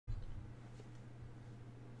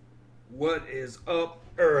What is up,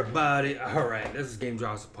 everybody? Alright, this is Game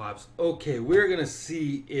Drops with Pops. Okay, we're gonna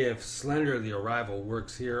see if Slender the Arrival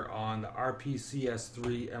works here on the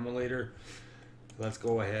RPCS3 emulator. Let's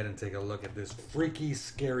go ahead and take a look at this freaky,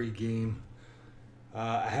 scary game.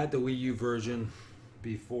 I had the Wii U version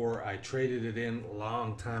before I traded it in a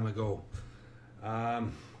long time ago.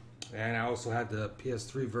 And I also had the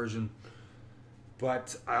PS3 version,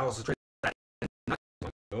 but I also traded that in not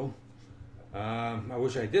long ago. I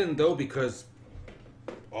wish I didn't though, because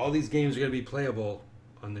all these games are going to be playable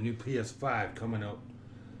on the new PS5 coming out.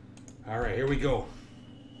 Alright, here we go.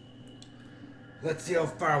 Let's see how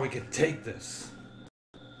far we can take this.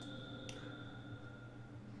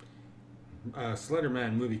 Slender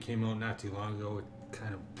Man movie came out not too long ago. It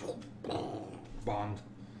kind of bombed.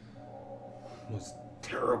 It was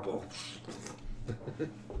terrible.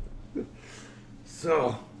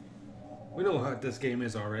 So, we know what this game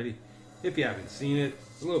is already. If you haven't seen it,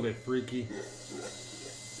 it's a little bit freaky.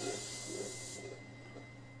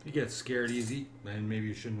 You get scared easy, and maybe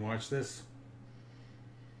you shouldn't watch this.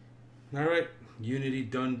 Alright, Unity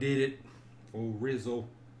done did it. Oh, Rizzle.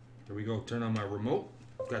 Here we go, turn on my remote.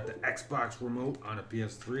 Got the Xbox remote on a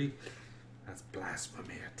PS3. That's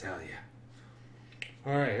blasphemy, I tell you.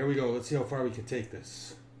 Alright, here we go. Let's see how far we can take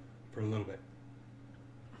this for a little bit.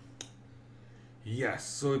 Yes,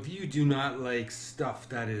 so if you do not like stuff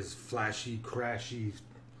that is flashy, crashy,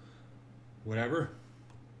 whatever,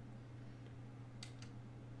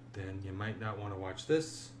 then you might not want to watch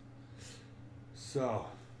this. So,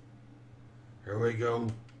 here we go.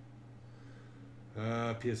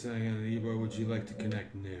 PSN and Evo, would you like to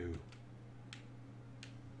connect? No.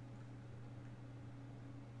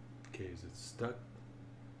 Okay, is it stuck?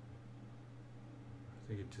 I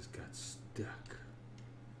think it just got stuck.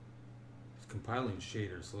 Compiling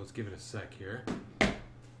shaders, so let's give it a sec here. Maybe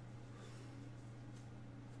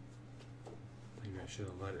I should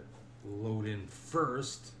have let it load in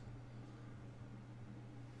first.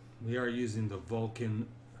 We are using the Vulkan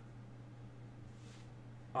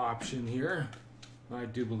option here. I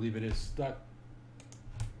do believe it is stuck.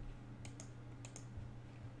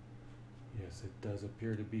 Yes, it does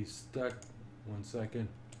appear to be stuck. 1 second.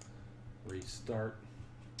 Restart.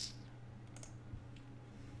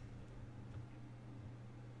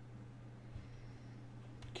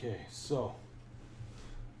 Okay, so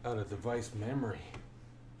out of device memory.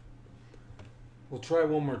 We'll try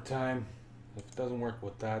one more time. If it doesn't work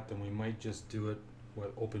with that, then we might just do it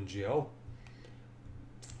with opengl.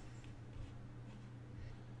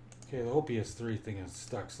 Okay, the whole PS3 thing is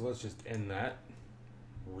stuck, so let's just end that.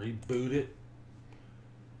 Reboot it.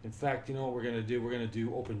 In fact, you know what we're going to do? We're going to do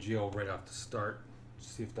opengl right off the start.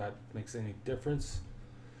 See if that makes any difference.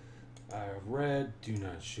 I have read, do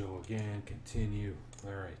not show again, continue.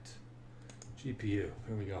 Alright, GPU,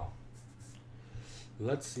 here we go.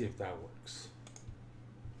 Let's see if that works.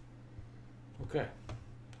 Okay,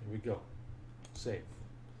 here we go. Save.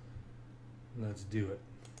 Let's do it.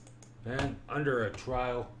 And under a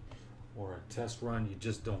trial or a test run, you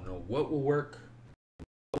just don't know what will work.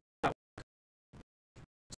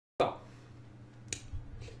 So,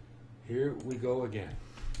 here we go again.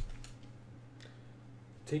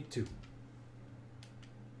 Take two.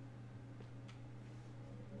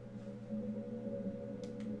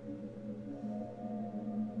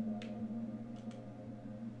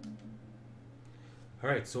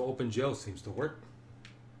 Alright, so opengl seems to work.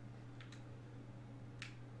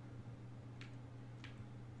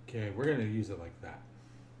 Okay, we're going to use it like that.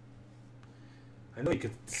 I know you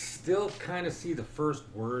can still kind of see the first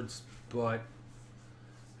words, but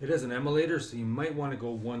it is an emulator, so you might want to go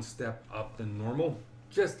one step up than normal,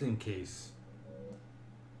 just in case.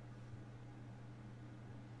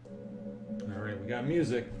 Alright, we got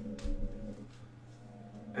music.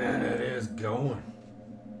 And it is going.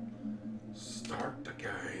 Start the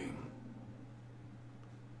game.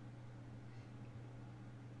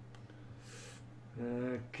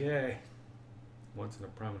 Okay. Once in a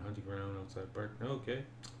prominent hunting ground outside park. Okay.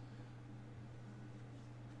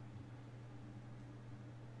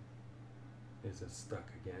 Is it stuck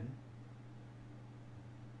again?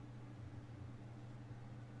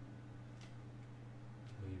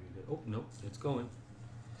 Maybe. Oh, nope. It's going.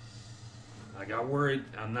 I got worried.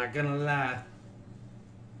 I'm not gonna lie.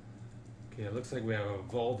 Okay, it looks like we have a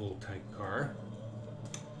Volvo type car.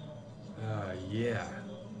 Yeah.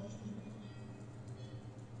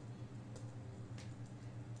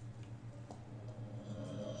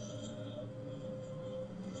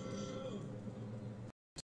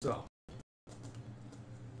 So.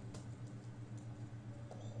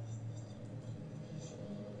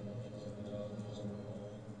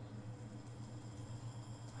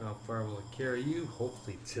 How far will it carry you?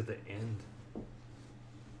 Hopefully to the end.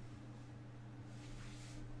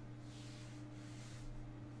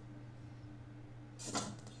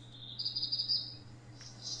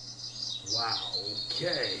 Wow,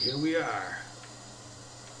 okay, here we are.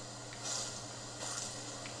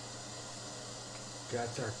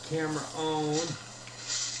 Got our camera on.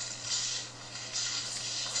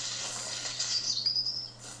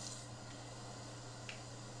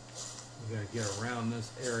 We gotta get around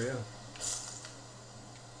this area.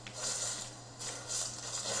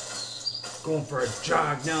 Going for a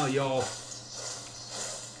jog now, y'all.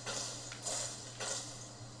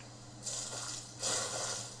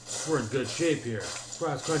 We're in good shape here.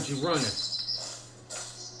 Cross country running.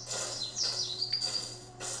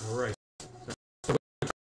 All right.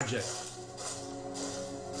 Project.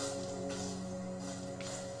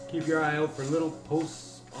 Keep your eye out for little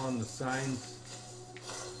posts on the signs.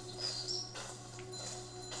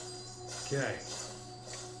 Okay.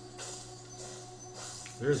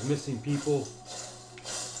 There's missing people.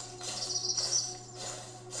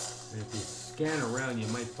 And if you scan around, you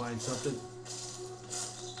might find something.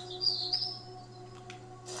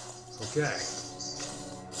 Okay.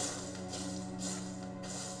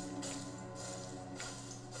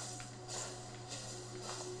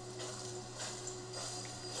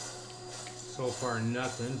 So far,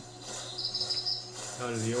 nothing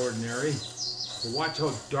out of the ordinary. But watch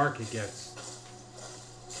how dark it gets.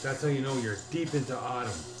 That's how you know you're deep into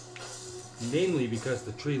autumn. Namely because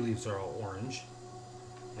the tree leaves are all orange.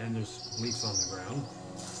 And there's leaves on the ground.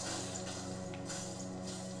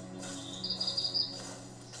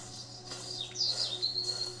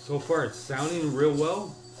 So far it's sounding real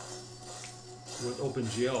well with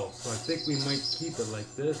opengl. So I think we might keep it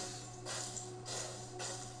like this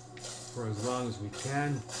for as long as we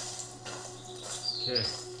can. Okay.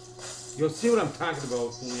 You'll see what I'm talking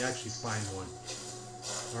about when we actually find one.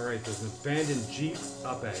 Alright, there's an abandoned Jeep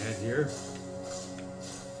up ahead here.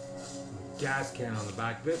 A gas can on the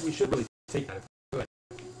back of it. We should really take that if we could.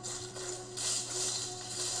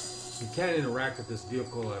 You can't interact with this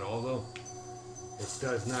vehicle at all though. It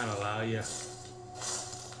does not allow you.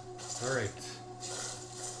 Alright.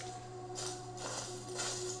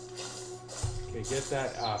 Okay, get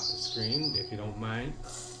that off the screen if you don't mind.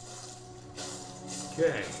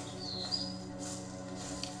 Okay.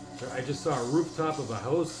 I just saw a rooftop of a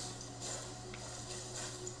house.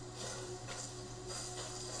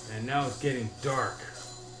 And now it's getting dark.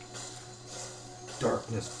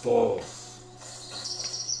 Darkness falls.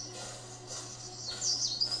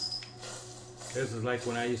 This is like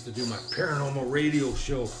when I used to do my paranormal radio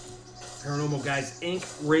show. Paranormal Guys Inc.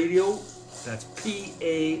 Radio. That's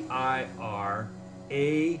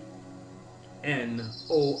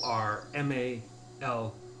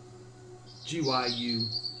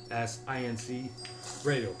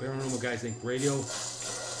Radio. Paranormal Guys Inc. Radio.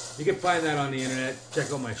 You can find that on the internet.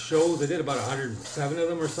 Check out my shows. I did about 107 of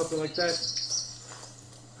them or something like that.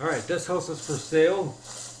 Alright, this house is for sale.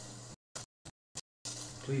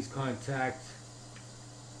 Please contact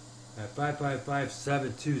at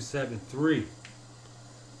 555-7273.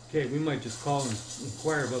 Okay, we might just call and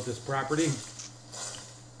inquire about this property.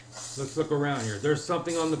 Let's look around here. There's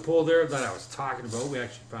something on the pole there that I was talking about. We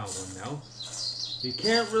actually found one now. You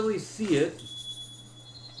can't really see it.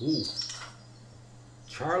 Ooh.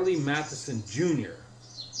 Charlie Matheson Jr.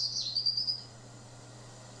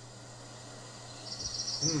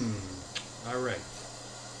 Alright.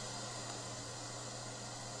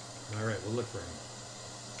 Alright, we'll look for him.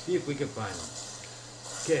 See if we can find him.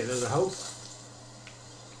 Okay, there's a house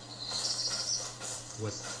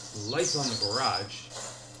with lights on the garage.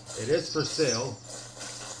 It is for sale.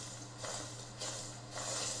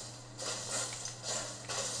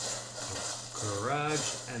 Garage,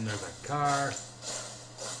 and there's a car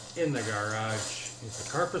in the garage. Is the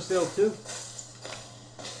car for sale too?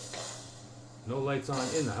 No lights on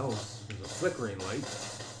in the house. There's a flickering light.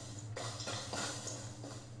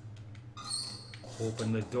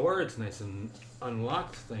 Open the door. It's nice and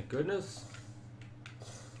unlocked. Thank goodness.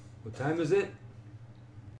 What time is it?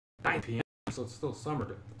 9 p.m. So it's still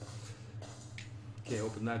summer. Okay,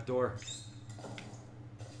 open that door.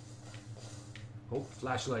 Oh,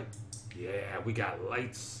 flashlight. Yeah, we got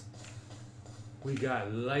lights. We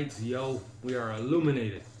got lights, yo. We are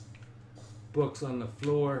illuminated. Books on the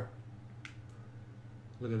floor.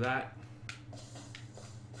 Look at that.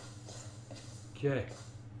 Okay.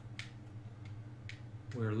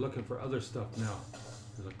 We're looking for other stuff now.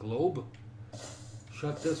 There's a globe.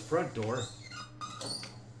 Shut this front door.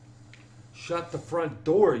 Shut the front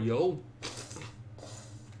door, yo.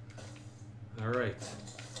 Alright.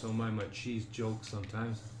 Don't mind my cheese jokes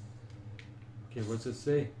sometimes. Okay, what's it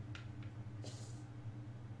say?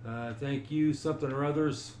 Thank you, something or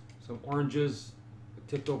others. Some oranges. A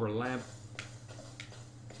tipped over lamp.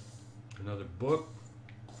 Another book.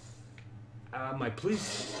 My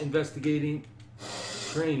police investigating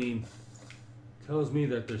training tells me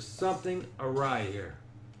that there's something awry here.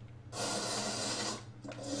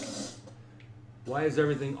 Why is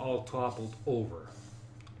everything all toppled over?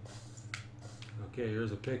 Okay,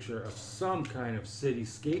 here's a picture of some kind of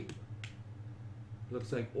cityscape.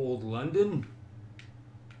 Looks like old London.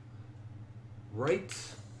 Right,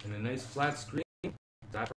 and a nice flat screen.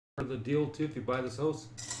 That's part of the deal too if you buy this house.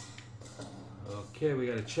 Okay, we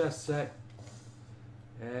got a chess set.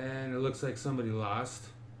 And it looks like somebody lost.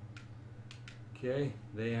 Okay,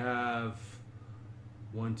 they have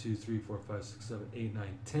 1, 2, 3, 4, 5, 6, 7, 8,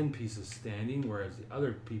 9, 10 pieces standing, whereas the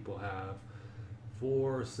other people have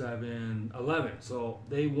 4, 7, 11. So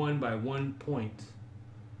they won by 1 point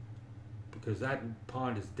because that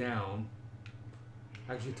pawn is down.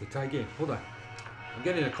 Actually, it's a tie game. Hold on. I'm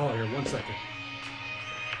getting a call here. 1 second.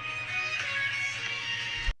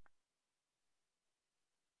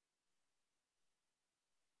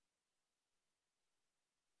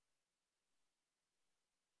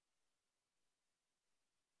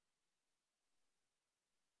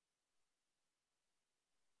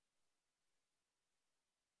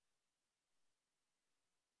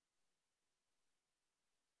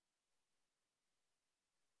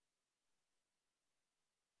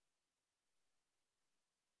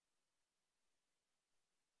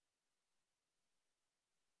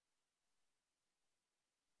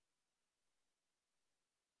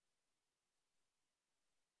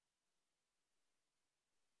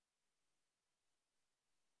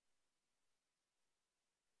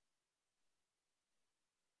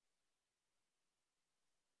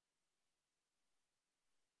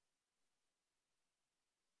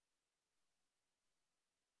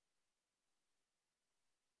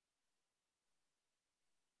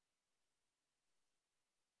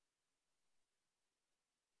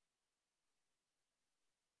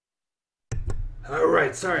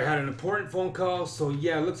 Alright, sorry, I had an important phone call. So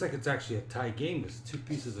yeah, it looks like it's actually a tie game. It's 2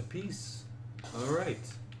 pieces apiece. Alright.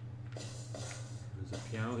 There's a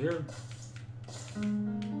piano here.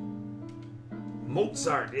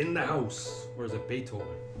 Mozart in the house. Or is it Beethoven?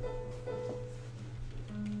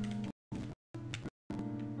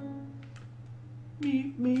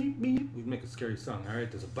 Me. We make a scary song.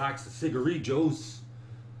 Alright, there's a box of cigarillos.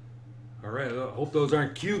 Alright, I hope those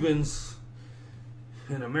aren't Cubans.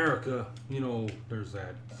 In America, you know, there's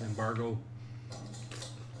that embargo.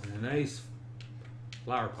 And a nice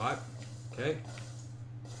flower pot. Okay.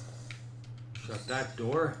 Shut that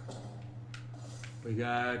door. We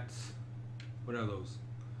got, what are those?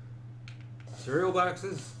 Cereal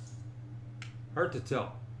boxes? Hard to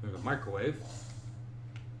tell. There's a microwave.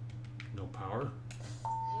 No power.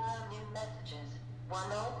 0 new messages.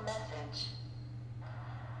 1 old message.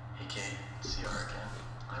 Hey Kate, CR again.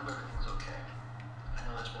 I hope everything's okay. I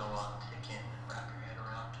know there's been a lot to take in and wrap your head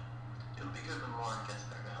around. It'll be good when Lauren gets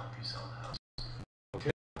there to help you sell the house. Okay.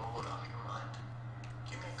 Roll it off your mind.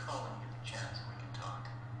 Give me a call when you get the chance and we can talk.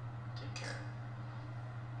 Take care.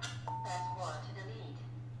 Press 1 to delete.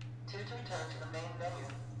 2 to return to the main menu.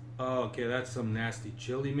 Oh, okay, that's some nasty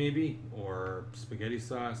chili maybe, or spaghetti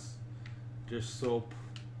sauce, dish soap.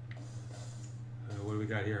 What do we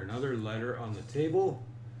got here? Another letter on the table.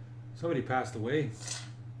 Somebody passed away.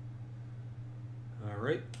 All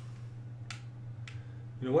right.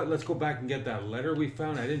 You know what? Let's go back and get that letter we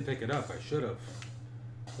found. I didn't pick it up. I should have.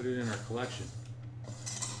 Put it in our collection.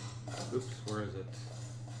 Oops, where is it?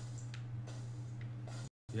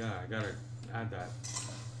 Yeah, I gotta add that.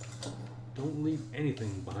 Don't leave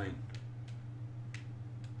anything behind.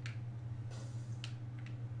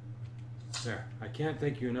 There. I can't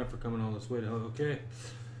thank you enough for coming all this way. Okay.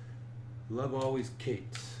 Love always, Kate.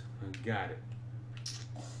 I got it.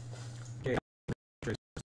 Okay.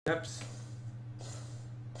 Steps.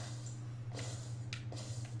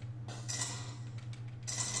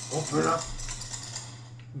 Open up.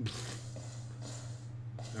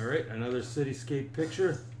 All right. Another cityscape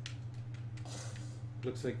picture.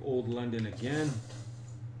 Looks like old London again.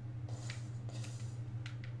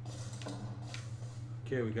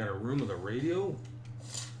 Okay, we got a room with a radio.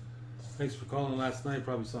 Thanks for calling last night.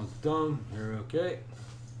 Probably sounds dumb. You're okay.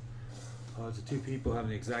 Oh, it's the 2 people having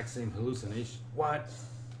the exact same hallucination. What?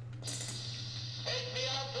 Take me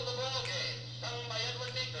out to the ball game, sung by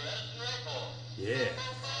Edward Baker, Edison Rifle. Yeah.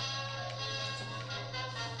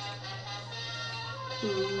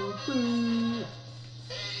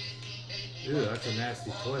 Ew, that's a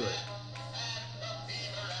nasty toilet.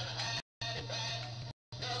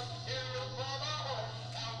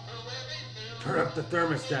 Turn up the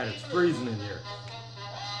thermostat, it's freezing in here. On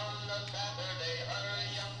a Saturday, her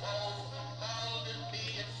young beau called to see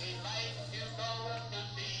if she'd like to go to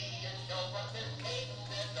see a show. But Miss Kate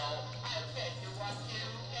said no. I'll tell you what you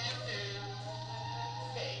can do.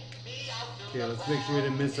 Take me out to Okay, the let's make sure we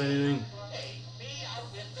didn't miss anything. Take me out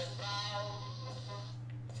with the crowd.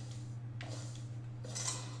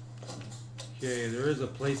 Okay, there is a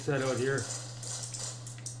play set out here.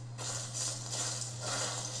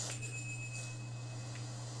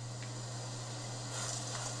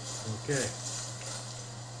 Okay.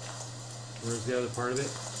 Where's the other part of it?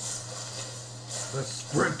 Let's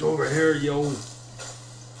sprint over here, yo.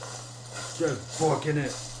 Just booking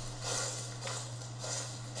it.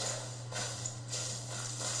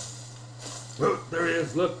 Look, there he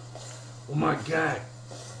is, look. Oh my God.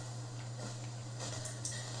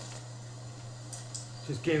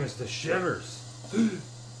 Just gave us the shivers.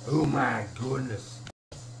 Oh my goodness.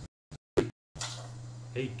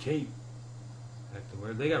 Hey, Kate.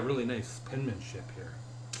 They got really nice penmanship here.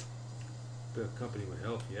 Bit of company would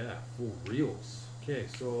help, yeah. Full reels. Okay,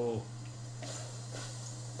 so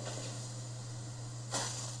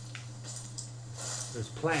there's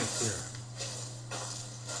plants here.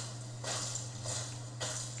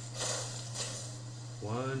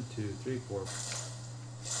 One, two, three, four.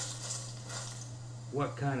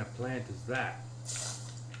 What kind of plant is that?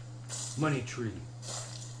 Money tree.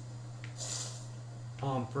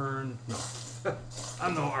 Palm fern. No.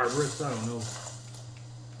 I'm no arborist, I don't know.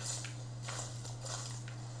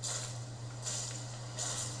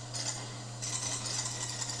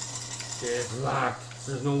 Okay, it's locked.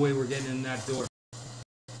 There's no way we're getting in that door.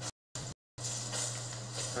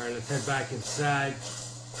 Alright, let's head back inside.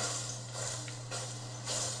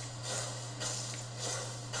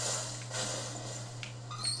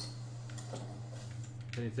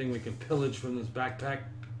 Anything we can pillage from this backpack?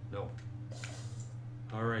 No.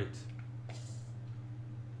 Alright.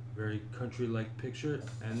 Very country-like picture.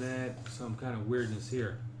 And then some kind of weirdness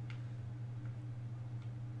here.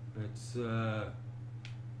 It's a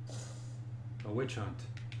witch hunt.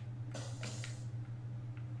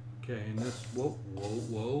 Okay, and this, whoa, whoa,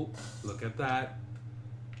 whoa. Look at that.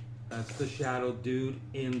 That's the shadow dude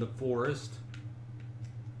in the forest.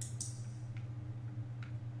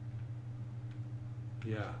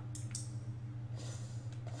 Yeah.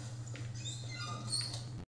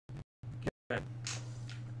 Okay.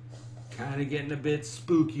 Kind of getting a bit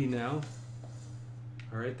spooky now.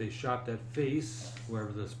 Alright, they shot that face,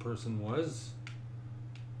 whoever this person was.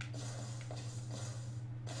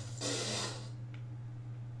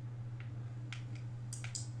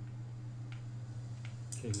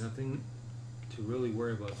 Okay, nothing to really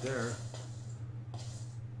worry about there.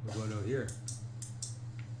 What about out here?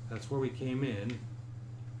 That's where we came in.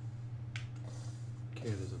 Okay,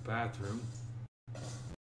 there's a bathroom.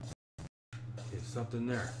 Okay, something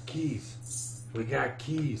there. Keys. We got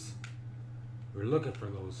keys. We're looking for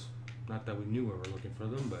those. Not that we knew we were looking for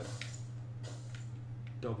them, but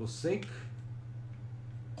double sink.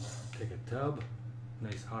 Take a tub.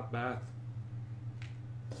 Nice hot bath.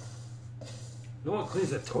 No one cleans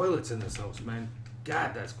the toilets in this house, man.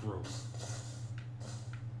 God, that's gross.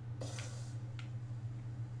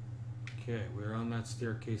 Okay, we were on that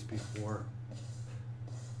staircase before.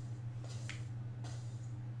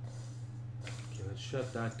 Okay, let's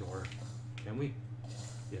shut that door. Can we?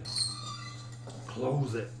 Yes.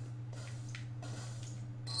 Close it.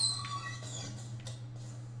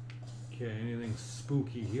 Okay, anything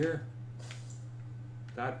spooky here?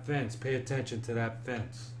 That fence, pay attention to that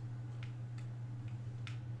fence.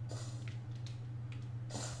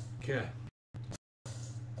 Okay.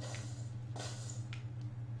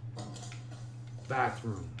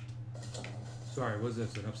 Bathroom. Sorry, was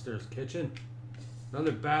this an upstairs kitchen?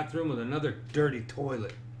 Another bathroom with another dirty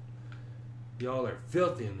toilet. Y'all are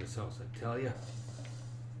filthy in this house, I tell ya.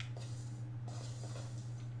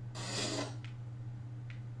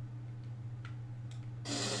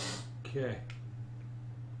 Okay.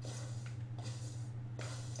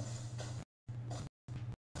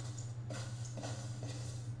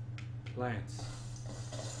 Plants.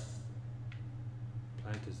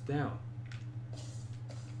 Plant is down.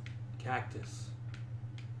 Cactus.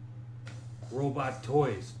 Robot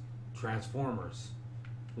toys. Transformers.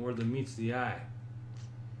 More than meets the eye.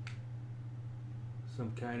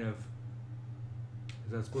 Some kind of...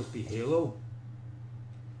 Is that supposed to be Halo?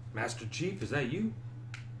 Master Chief, is that you?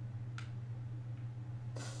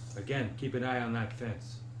 Again, keep an eye on that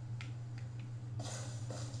fence.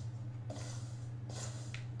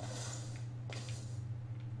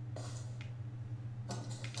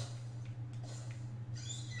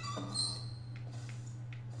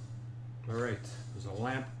 Alright, there's a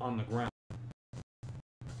lamp on the ground.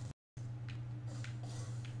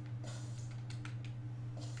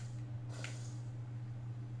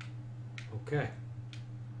 Okay.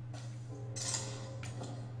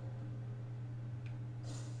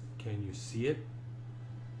 Can you see it?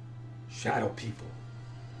 Shadow people.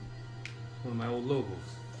 One of my old logos.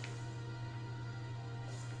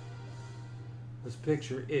 This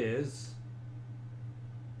picture is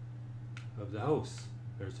of the house.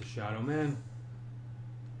 There's the shadow man.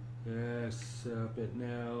 Yes, up it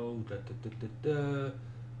now. Da, da, da, da, da.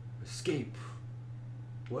 Escape.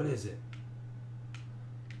 What is it?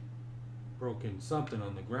 Broken something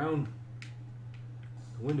on the ground.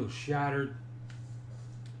 The window's shattered.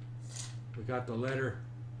 We got the letter.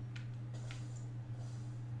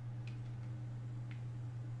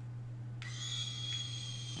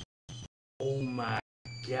 Oh my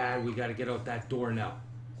God, we gotta get out that door now.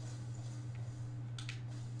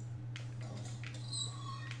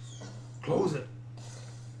 Close it.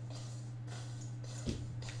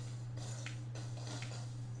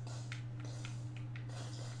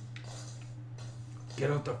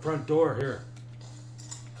 Get out the front door here.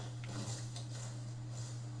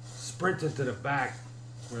 Sprint into the back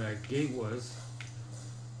where that gate was.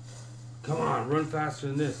 Come on, run faster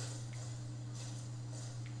than this.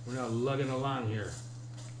 We're not lugging along here.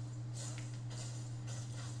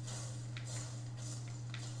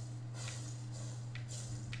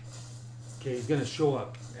 Okay, he's gonna show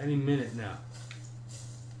up any minute now.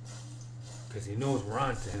 Because he knows we're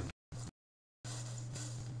on to him.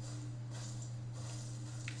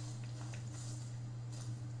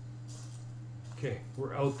 Okay,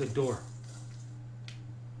 we're out the door.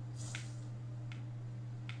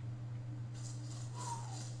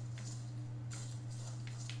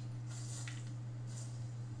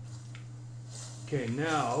 Okay,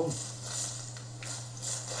 now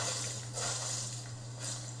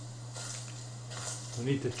we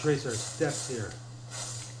need to trace our steps here.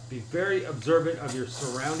 Be very observant of your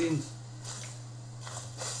surroundings.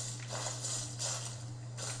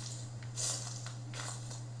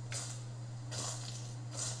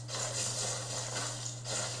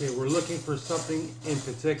 Okay, we're looking for something in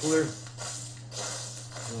particular.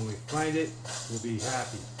 When we find it, we'll be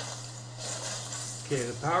happy. Okay,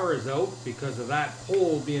 the power is out because of that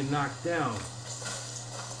pole being knocked down.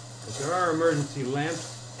 But there are emergency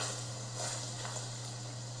lamps.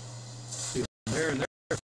 There and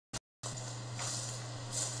there.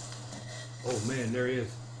 Oh man, there he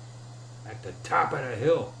is. At the top of the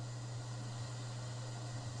hill.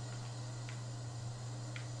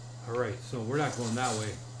 Alright, so we're not going that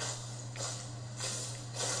way.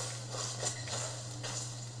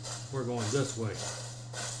 We're going this way.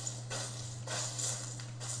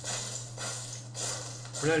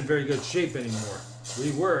 We're not in very good shape anymore.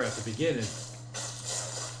 We were at the beginning.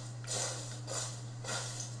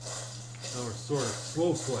 Now we're sort of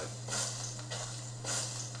slow foot.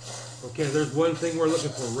 Okay, there's one thing we're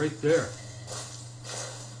looking for right there.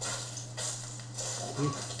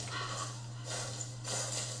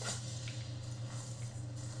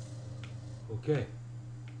 Okay.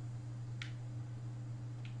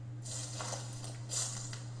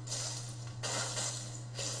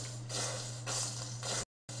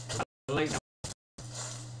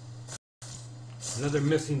 Another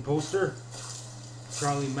missing poster.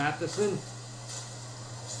 Charlie Matheson.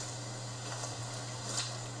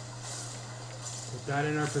 Put that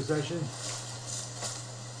in our possession.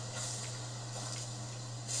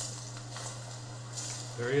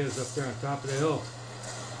 There he is up there on top of the hill.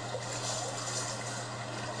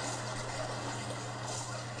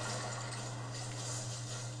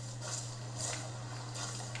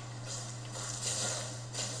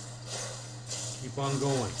 Keep on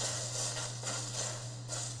going.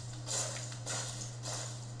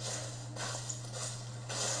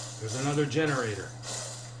 There's another generator.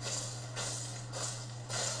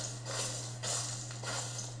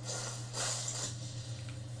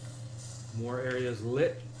 More areas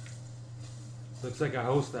lit. Looks like a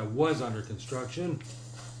house that was under construction.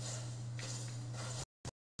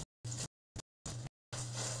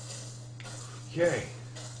 Okay.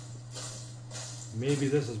 Maybe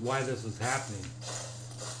this is why this is happening.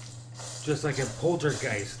 Just like in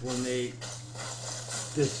Poltergeist, when they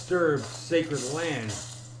disturb sacred land.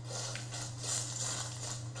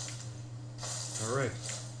 Alright.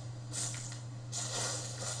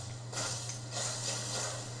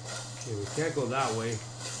 Okay, we can't go that way.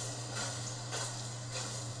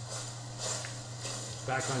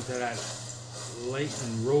 Back onto that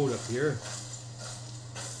Layton Road up here.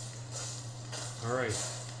 Alright.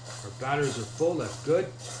 Our batteries are full, that's good.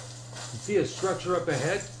 You see a structure up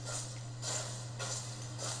ahead?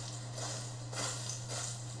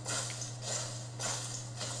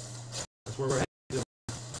 where we're headed.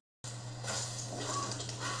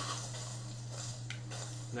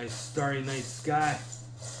 Nice starry night sky.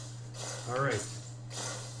 Alright.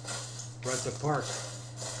 We're at the park.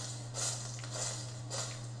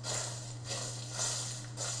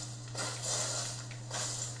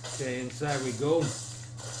 Okay, inside we go.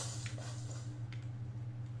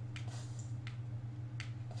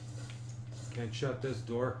 Can't shut this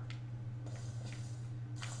door.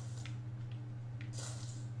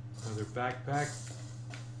 Another backpack.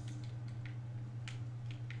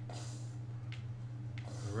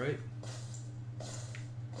 All right.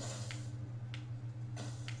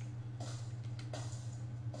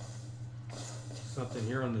 Something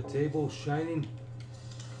here on the table, shining.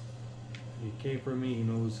 He came for me. He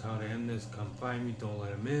knows how to end this. Come find me. Don't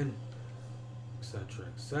let him in. Etc.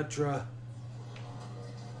 Etc.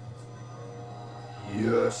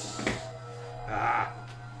 Yes. Ah.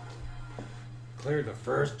 Cleared the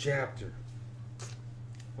first chapter.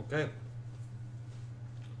 Okay.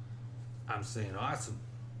 I'm saying awesome.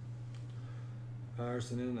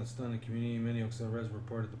 Arson that stunned the community. Many Oxel res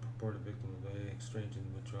reported the purported victim of a strange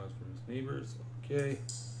and withdrawals from his neighbors. Okay.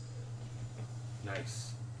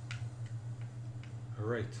 Nice.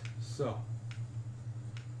 Alright, so.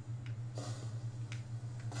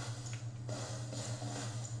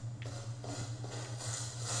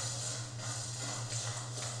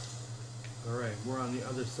 Alright, we're on the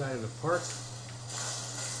other side of the park.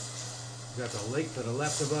 We got the lake to the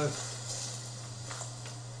left of us.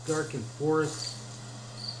 Darkened forest.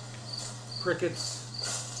 Crickets.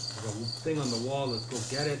 There's a thing on the wall, let's go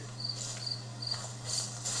get it.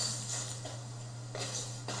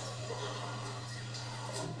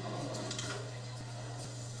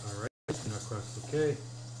 Alright, not across, okay.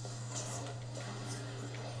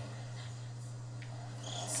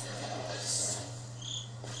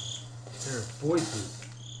 There are voices.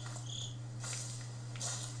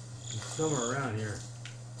 There's somewhere around here.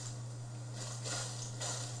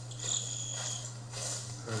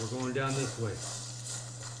 Alright, we're going down this way.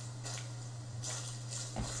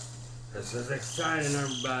 This is exciting,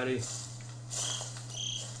 everybody.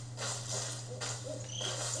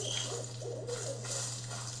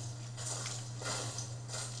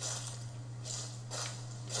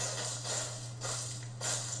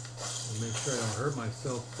 Make sure I don't hurt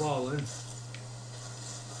myself falling.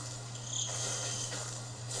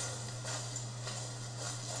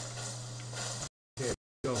 Okay,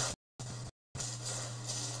 go.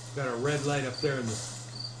 Got a red light up there in the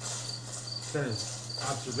center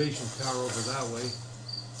observation tower over that way.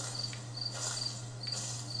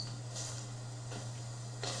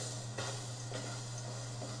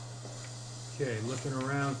 Okay, looking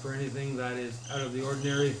around for anything that is out of the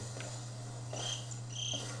ordinary.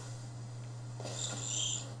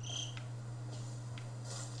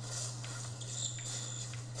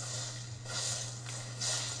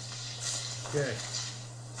 Okay,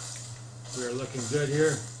 we are looking good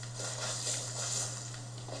here.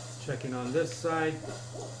 Checking on this side.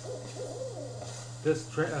 This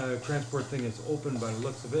transport thing is open by the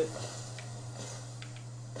looks of it.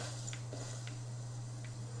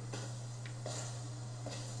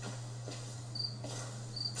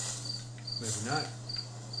 Maybe not.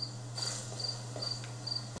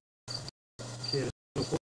 Okay, there's no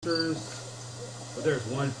posters. But there's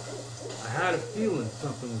one. I had a feeling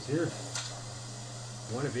something was here.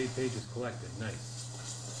 1 of 8 pages collected. Nice.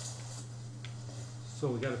 So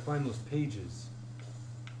we got to find those pages.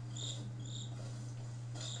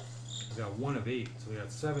 We got 1 of 8, so we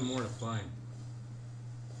got 7 more to find.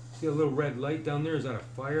 See a little red light down there? Is that a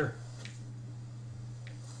fire?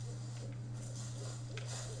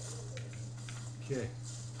 Okay.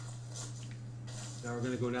 Now we're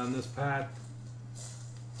going to go down this path.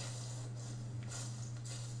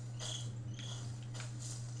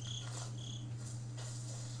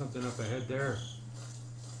 Something up ahead there.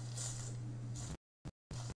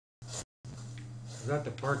 Is that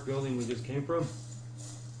the park building we just came from?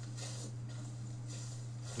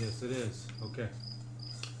 Yes, it is. Okay.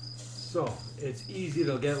 So, it's easy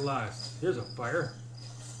to get lost. Here's a fire.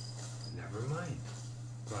 Never mind.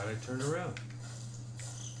 Glad I turned around.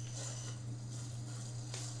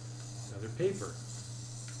 Another paper.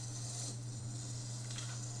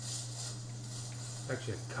 It's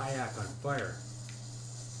actually a kayak on fire.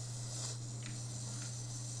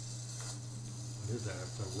 What is that?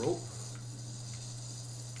 It's a rope?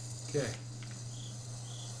 Okay.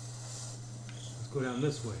 Let's go down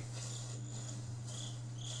this way.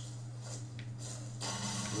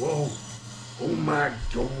 Whoa! Oh my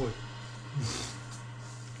God!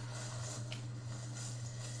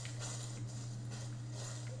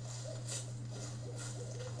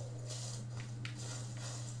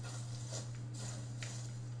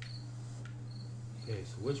 Okay,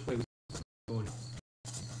 so which way we going?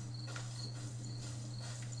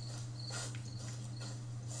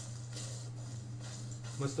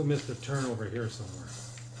 Must have missed a turn over here somewhere.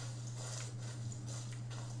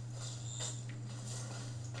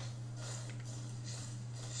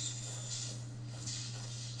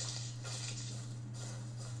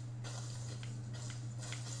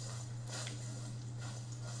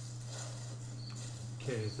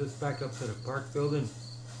 Okay, is this back up to the park building?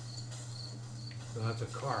 No, that's a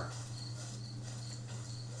car.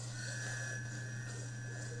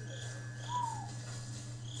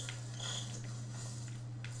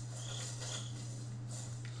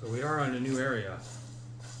 So we are on a new area.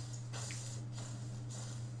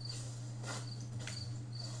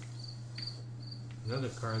 Another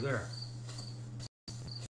car there.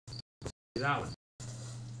 That one.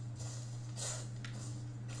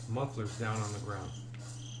 Muffler's down on the ground.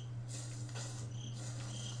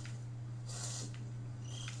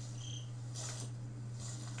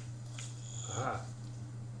 Aha.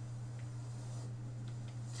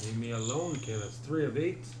 Leave me alone. Okay, that's 3 of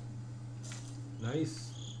 8.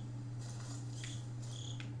 Nice.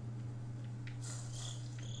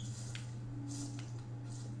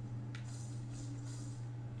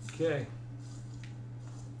 Okay.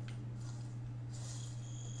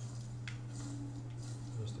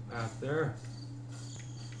 There's the path there.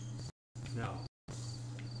 Now.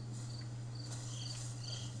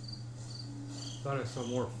 Thought I saw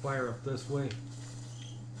more fire up this way.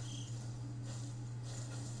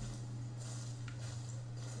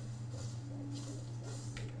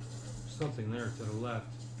 There's something there to the left.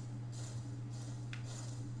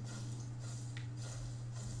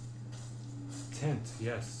 Tent,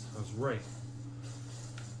 yes, I was right.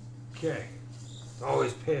 Okay.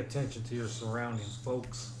 Always pay attention to your surroundings,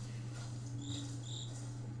 folks.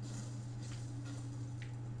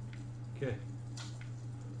 Okay.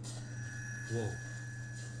 Whoa.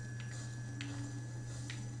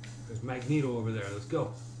 There's Magneto over there. Let's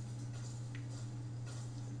go.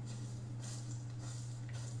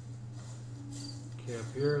 Okay,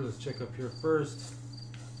 up here. Let's check up here first.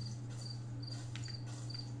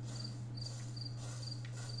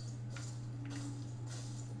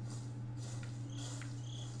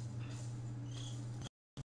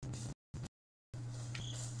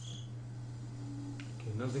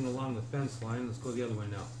 Okay, nothing along the fence line. Let's go the other way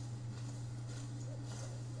now.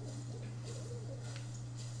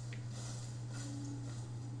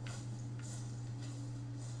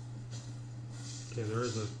 Okay, there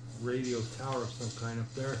is a radio tower of some kind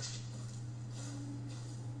up there.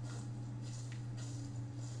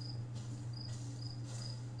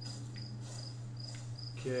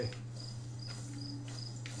 Okay.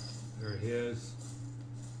 There he is.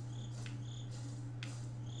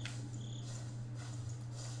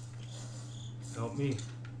 Help me.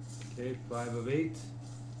 Okay, 5 of 8.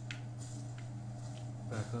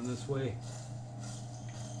 Back on this way.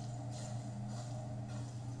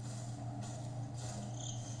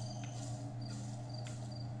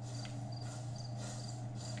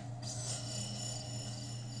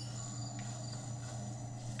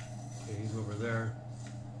 Okay, he's over there.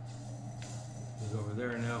 He's over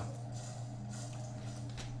there now.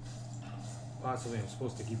 Possibly I'm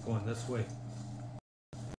supposed to keep going this way.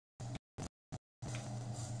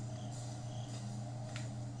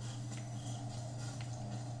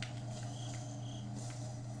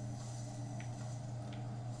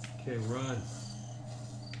 Okay, run.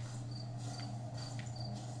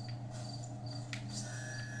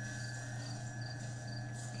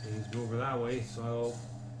 Okay, he's over that way, so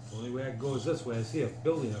the only way I can go is this way. I see a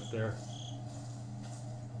building up there.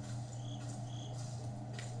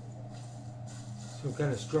 Some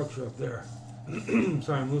kind of structure up there.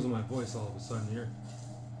 Sorry, I'm losing my voice all of a sudden here.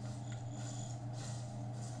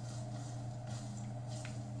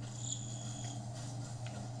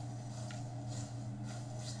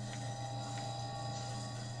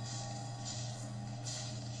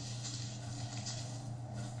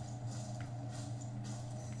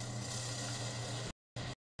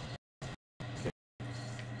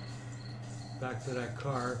 Back to that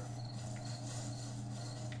car.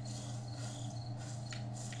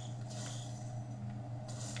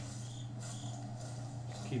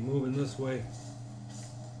 Just keep moving this way.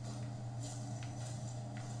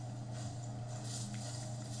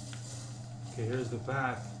 Okay, here's the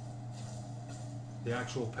path. The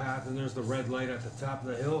actual path, and there's the red light at the top of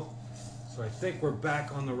the hill. So I think we're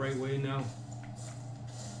back on the right way now.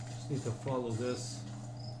 Just need to follow this.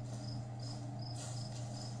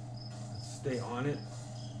 Stay on it.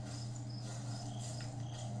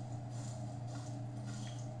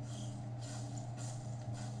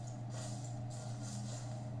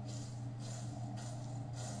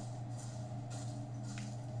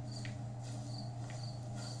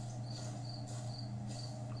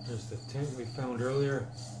 There's the tent we found earlier.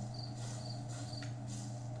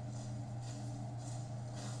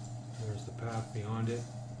 There's the path beyond it,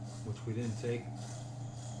 which we didn't take.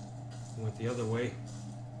 We went the other way.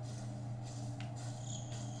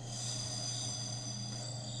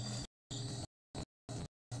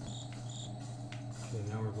 Okay,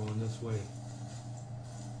 now we're going this way.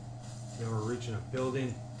 Now we're reaching a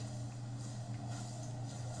building.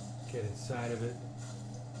 Get inside of it.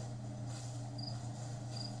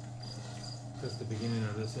 Is this the beginning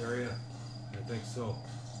of this area? I think so.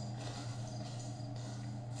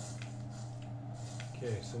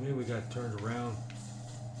 Okay, so maybe we got turned around.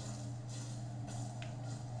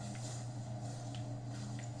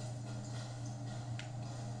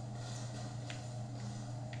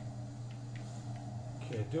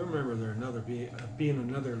 Okay, I do remember there being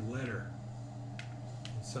another letter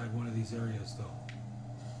inside one of these areas, though.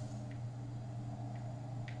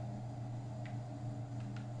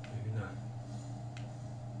 Maybe not.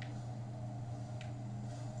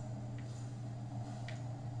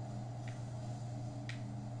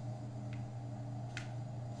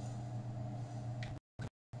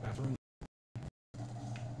 Bathroom.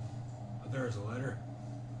 Oh, there's a letter.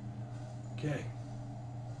 Okay.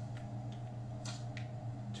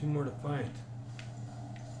 Two more to find.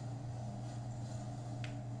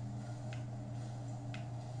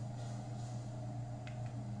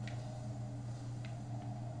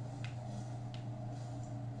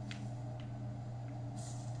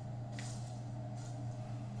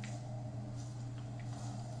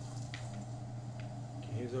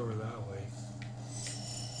 Okay, he's over that way.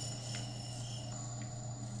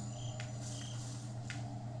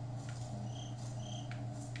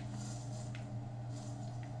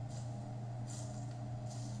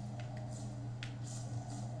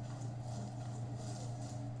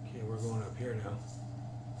 Okay, we're going up here now.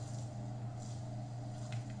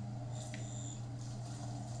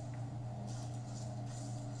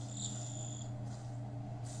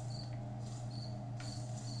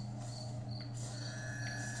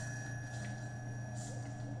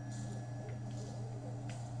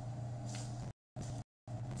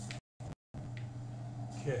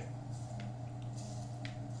 Okay.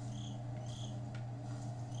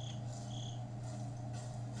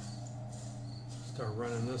 Start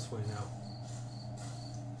running this way now.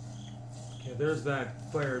 Okay, there's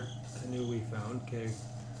that fire canoe we found. Okay,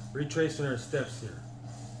 retracing our steps here.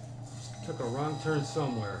 Took a wrong turn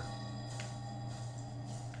somewhere.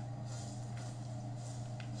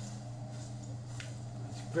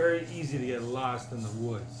 It's very easy to get lost in the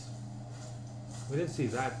woods. We didn't see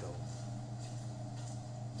that though.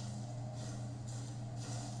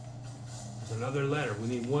 There's another letter. We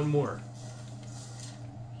need one more.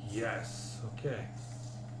 Yes. Okay.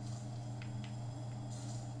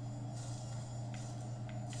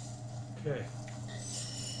 Okay.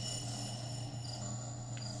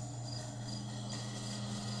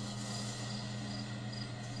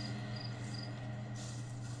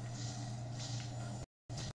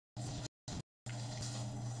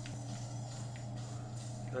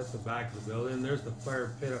 That's the back of the building. There's the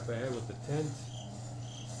fire pit up ahead with the tent.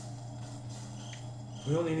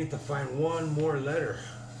 We only need to find one more letter.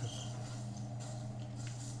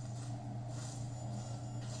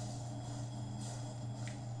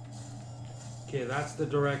 Okay, that's the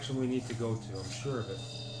direction we need to go to. I'm sure of it.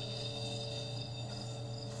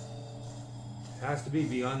 It has to be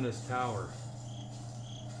beyond this tower.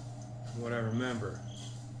 From what I remember.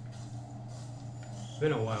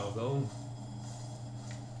 Been a while though.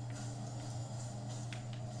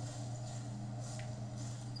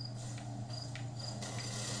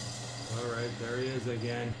 Alright, there he is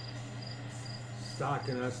again.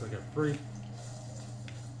 Stalking us like a freak.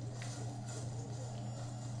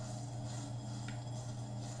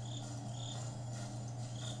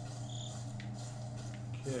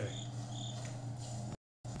 Okay.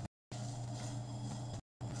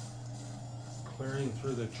 Clearing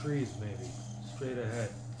through the trees maybe. Straight ahead.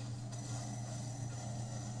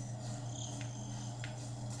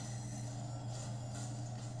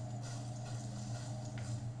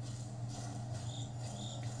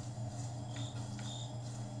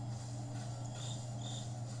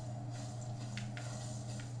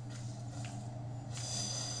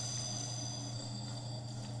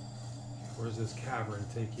 Where's this cavern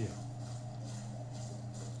take you?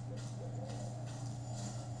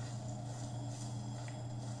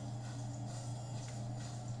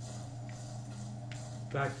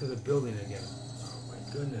 Back to the building again. Oh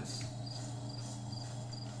my goodness.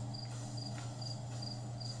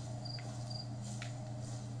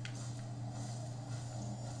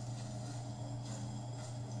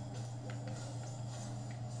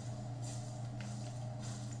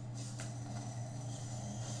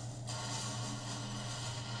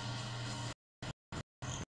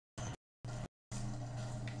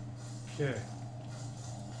 Okay.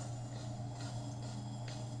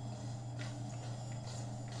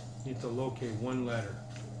 Need to locate one letter.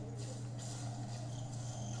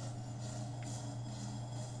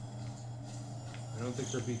 I don't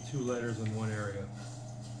think there'd be two letters in one area.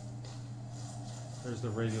 There's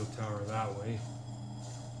the radio tower that way.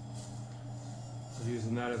 I'm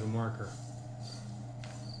using that as a marker.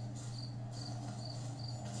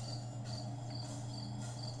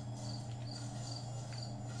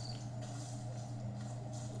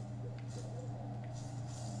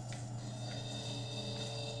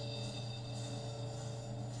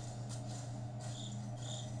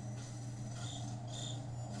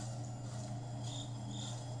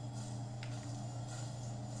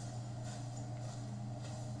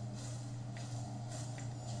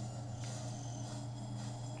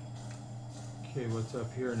 Okay, what's up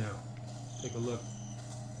here now? Take a look.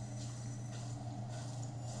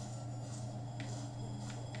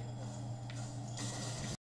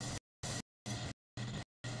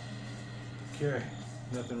 Okay,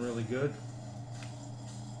 nothing really good.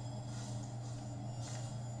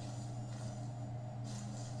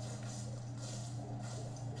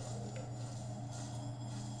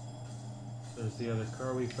 There's the other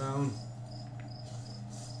car we found.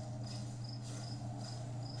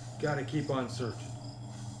 Gotta keep on searching.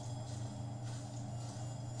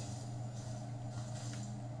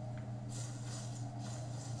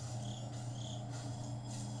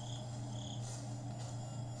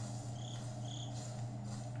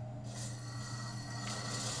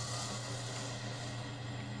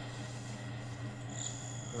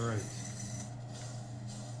 All right.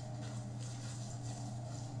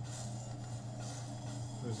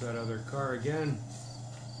 There's that other car again.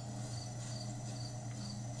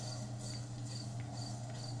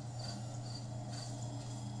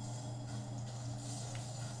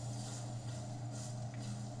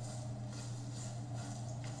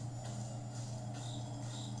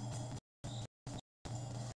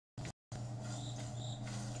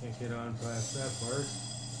 Can't get on past that part.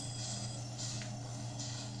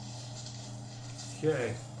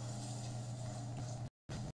 Okay.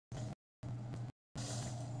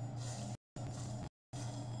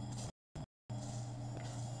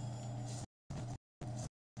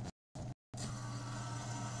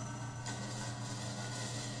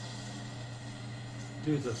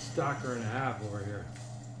 Dude's a stalker and a half over here.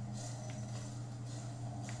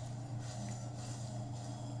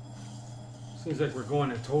 Seems like we're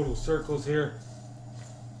going in total circles here.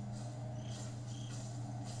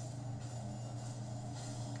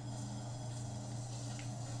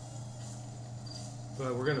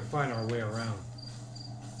 But we're gonna find our way around.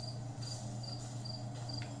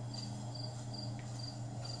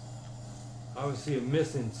 Obviously I'm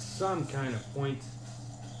missing some kind of point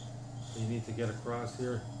you need to get across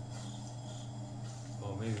here.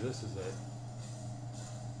 Oh, maybe this is it.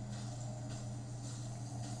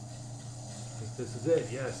 I think this is it,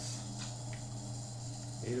 yes.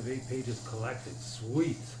 8 of 8 pages collected,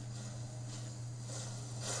 sweet.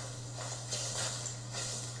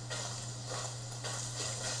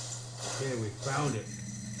 Okay, we found it.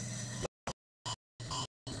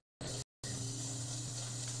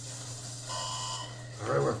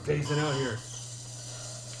 All right, we're phasing out here.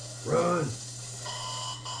 Run!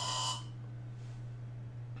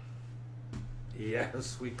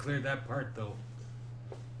 Yes, we cleared that part though.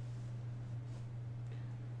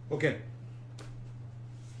 Okay.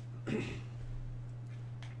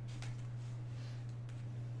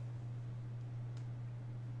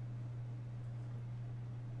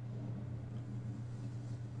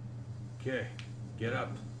 Okay, get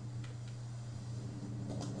up.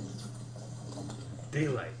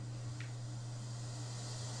 Daylight.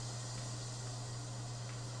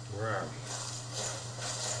 Where are we?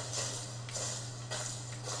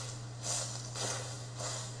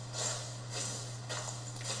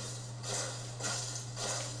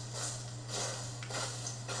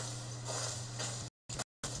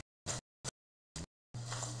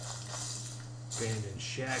 Abandoned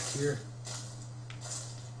shack here.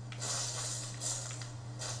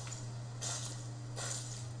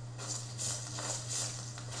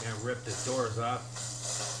 Can't rip the doors off.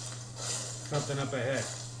 Something up ahead.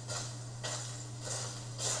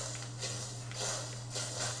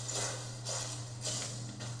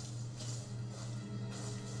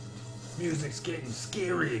 Music's getting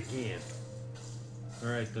scary again.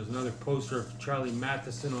 Alright, there's another poster of Charlie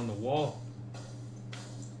Matheson on the wall.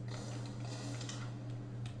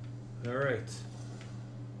 Alright.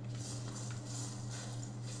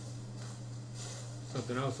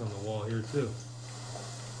 Something else on the wall here too.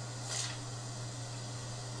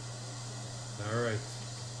 Alright.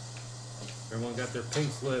 Everyone got their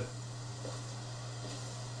pink slip.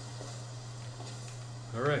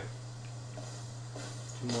 Alright.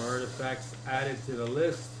 2 more artifacts added to the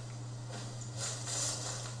list.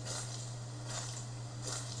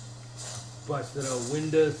 Busted out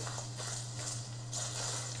windows.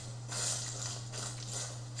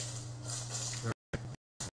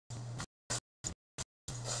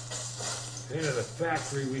 Into the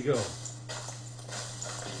factory we go.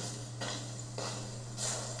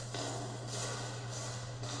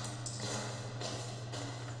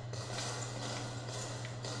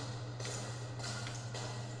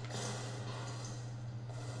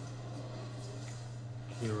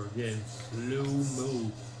 Here we're getting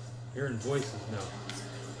slow-mo. Hearing voices now.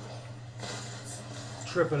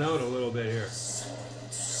 Tripping out a little bit here.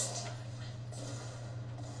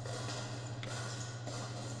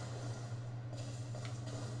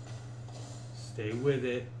 Stay with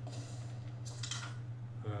it.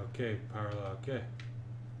 Okay, power lock. Okay.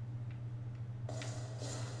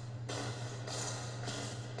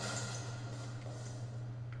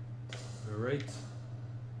 All right.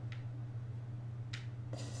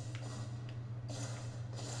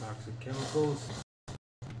 Toxic chemicals.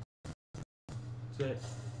 That's it.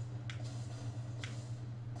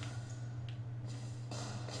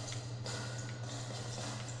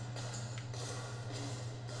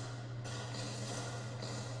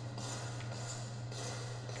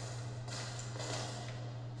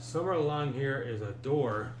 Somewhere along here is a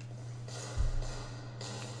door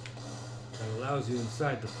that allows you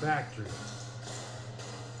inside the factory.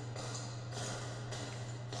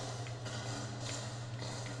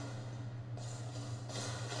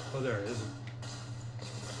 Oh, there it is.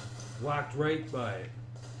 Walked right by it.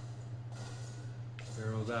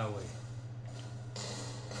 Arrow that way.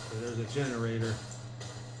 So there's a generator.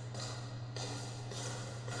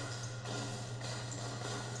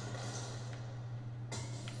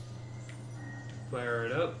 Fire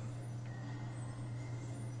it up.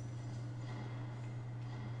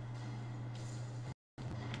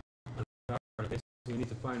 Okay, so we need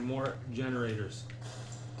to find more generators.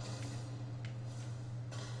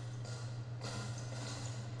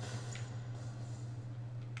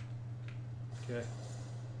 Okay.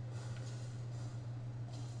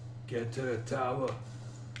 Get to the tower.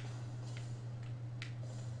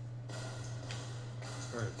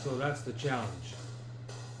 Alright, so that's the challenge.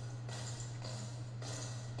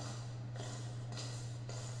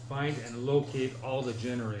 Find and locate all the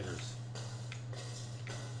generators.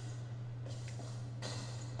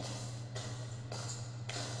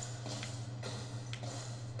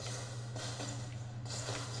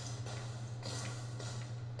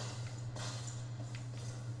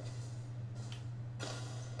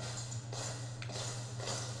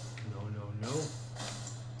 No. So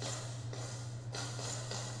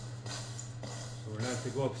we're not to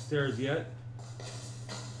go upstairs yet.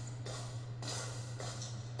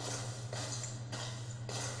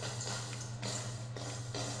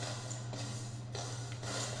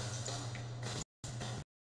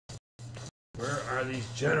 Where are these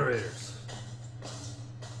generators?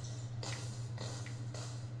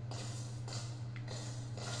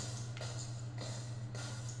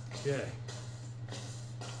 Okay.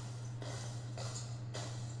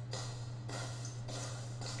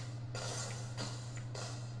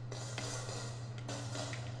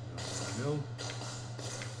 No.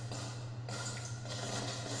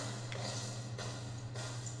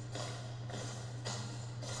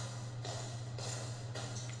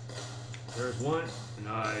 There's one.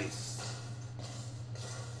 Nice.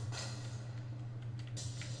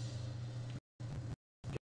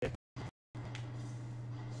 Okay.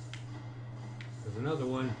 There's another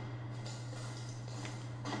one.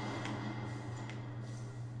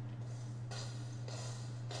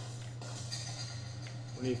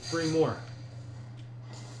 We need 3 more.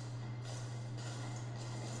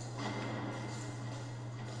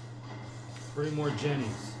 Three more Jennies.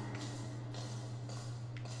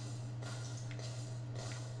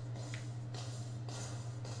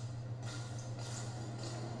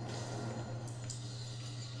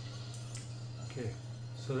 Okay,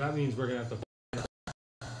 so that means we're gonna have to.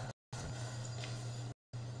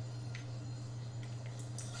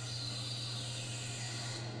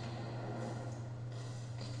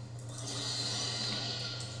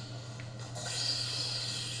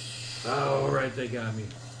 All right, they got me.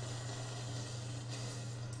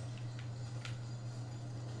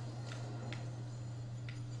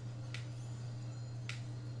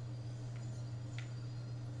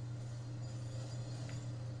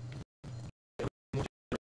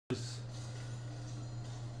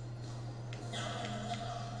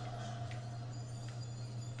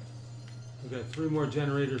 We got 3 more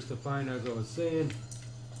generators to find, as I was saying.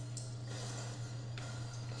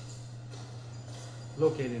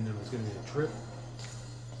 Locating them is going to be a trip.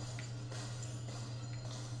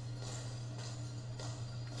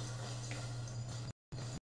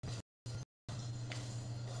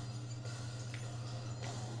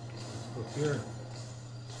 Let's go here.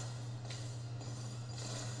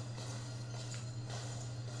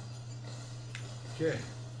 Okay.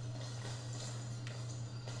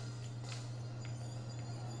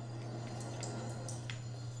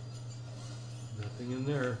 Nothing in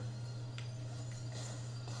there.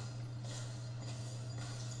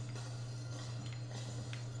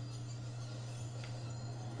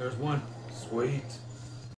 There's one. Sweet.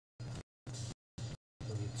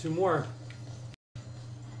 We need 2 more.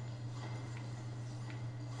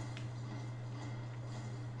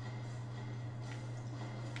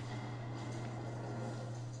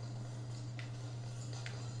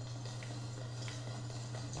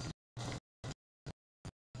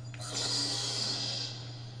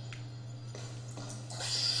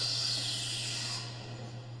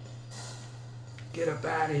 Get up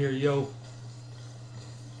out of here, yo.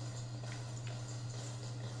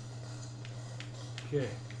 Okay.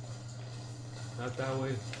 Not that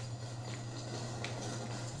way.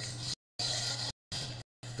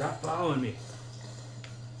 Stop following me.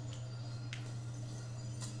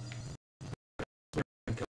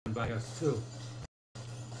 Coming by us too.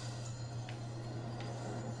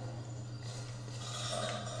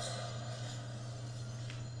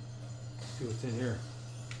 Let's see what's in here.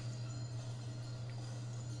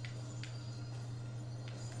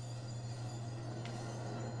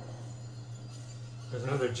 There's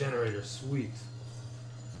another generator, sweet.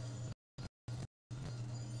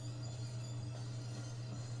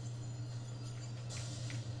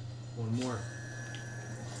 One more.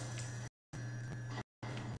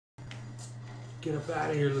 Get up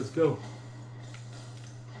out of here, let's go.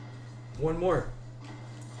 One more.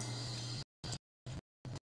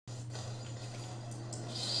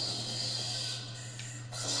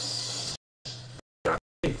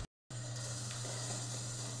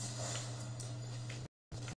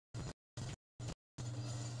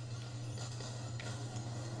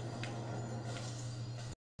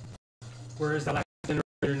 Where is the last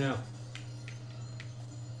generator now?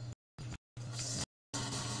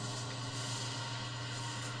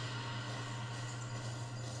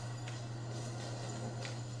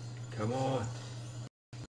 Come on.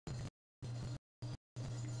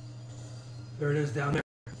 There it is down there.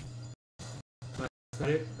 That's not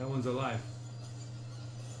it. That one's alive.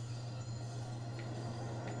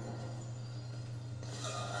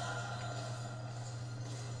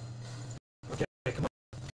 Okay, come on.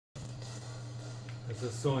 This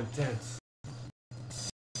is so intense.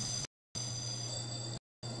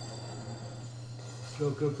 Go,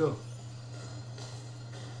 go, go.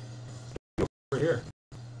 Over here.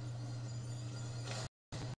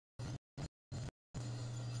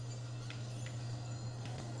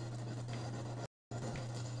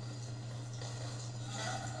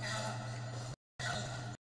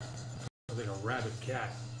 Like a rabid cat.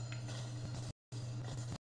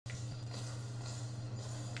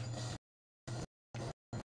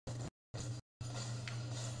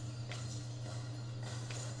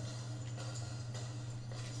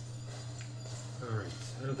 Alright,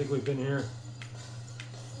 I don't think we've been here.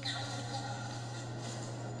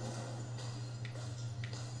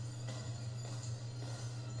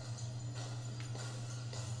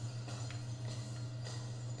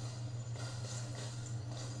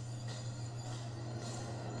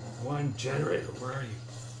 One generator, where are you?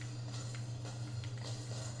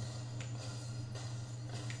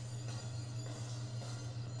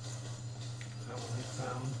 That one we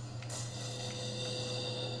found.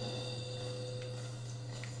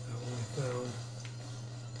 That one we found.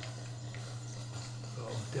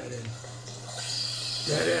 Oh, dead end.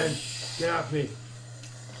 Dead end! Get off me!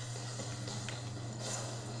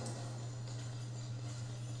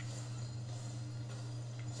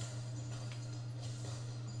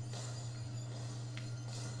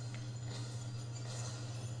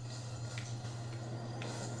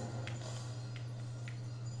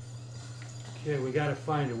 Okay, we gotta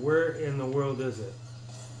find it. Where in the world is it?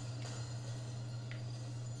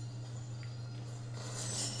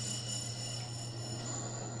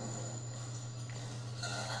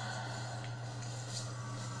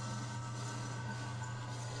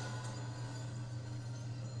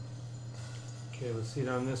 Okay, let's see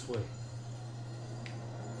down this way.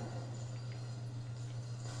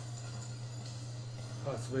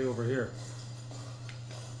 Oh, it's way over here.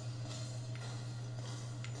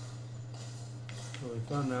 So we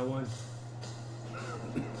found that one.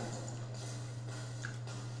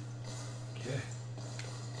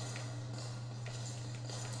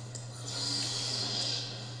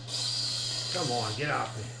 Come on, get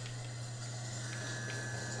off me.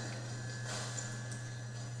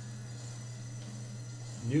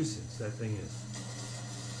 Nuisance, that thing is.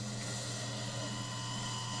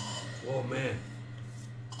 Oh man.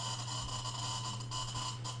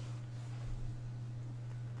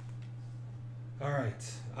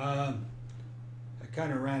 Alright. I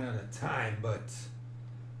kind of ran out of time, but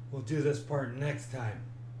we'll do this part next time.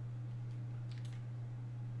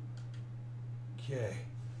 Okay.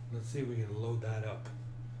 Let's see if we can load that up.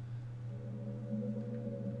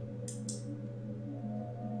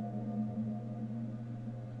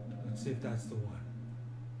 Let's see if that's the one.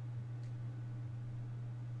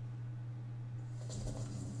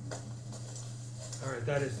 Alright,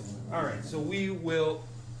 that is the one. Alright, so we will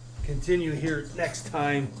continue here next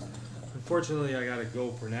time. Unfortunately, I gotta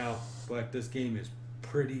go for now, but this game is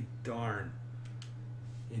pretty darn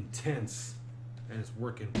intense and it's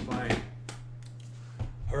working fine.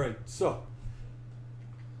 Alright, so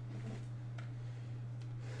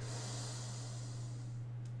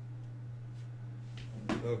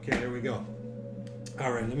okay, there we go.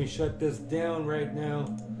 Alright, let me shut this down right now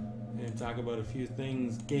and talk about a few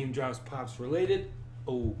things Game Drops Pops related.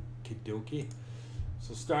 Okie dokie.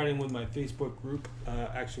 So starting with my Facebook group,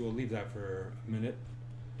 actually we'll leave that for a minute.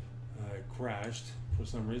 It crashed for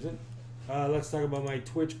some reason. Let's talk about my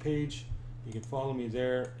Twitch page. You can follow me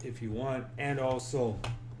there if you want, and also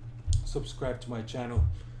subscribe to my channel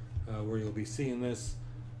where you'll be seeing this.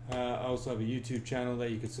 I also have a YouTube channel that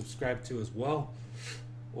you can subscribe to as well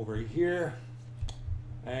over here,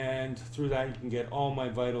 and through that you can get all my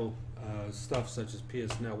vital stuff such as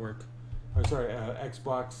PS Network, or sorry,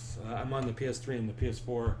 Xbox. I'm on the PS3 and the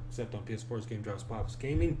PS4, except on PS4's Game Drops Pops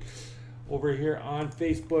Gaming. Over here on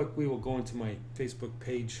Facebook, we will go into my Facebook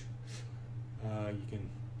page. You can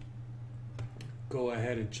go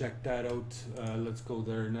ahead and check that out. Let's go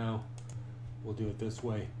there now. We'll do it this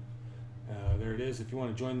way. There it is. If you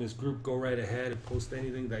want to join this group, go right ahead and post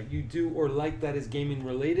anything that you do or like that is gaming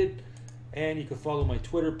related. And you can follow my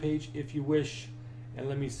Twitter page if you wish. And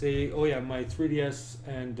let me say, oh yeah, my 3DS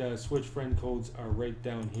and Switch friend codes are right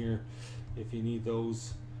down here if you need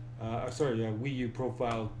those. Wii U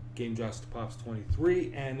profile, Game Drops Pops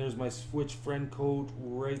 23, and there's my Switch friend code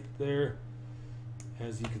right there,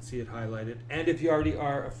 as you can see it highlighted. And if you already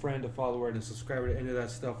are a friend, a follower, and a subscriber to any of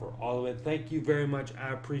that stuff or all of it, thank you very much.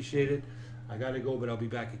 I appreciate it. I gotta go, but I'll be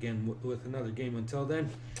back again with another game. Until then,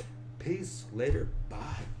 peace, later, bye.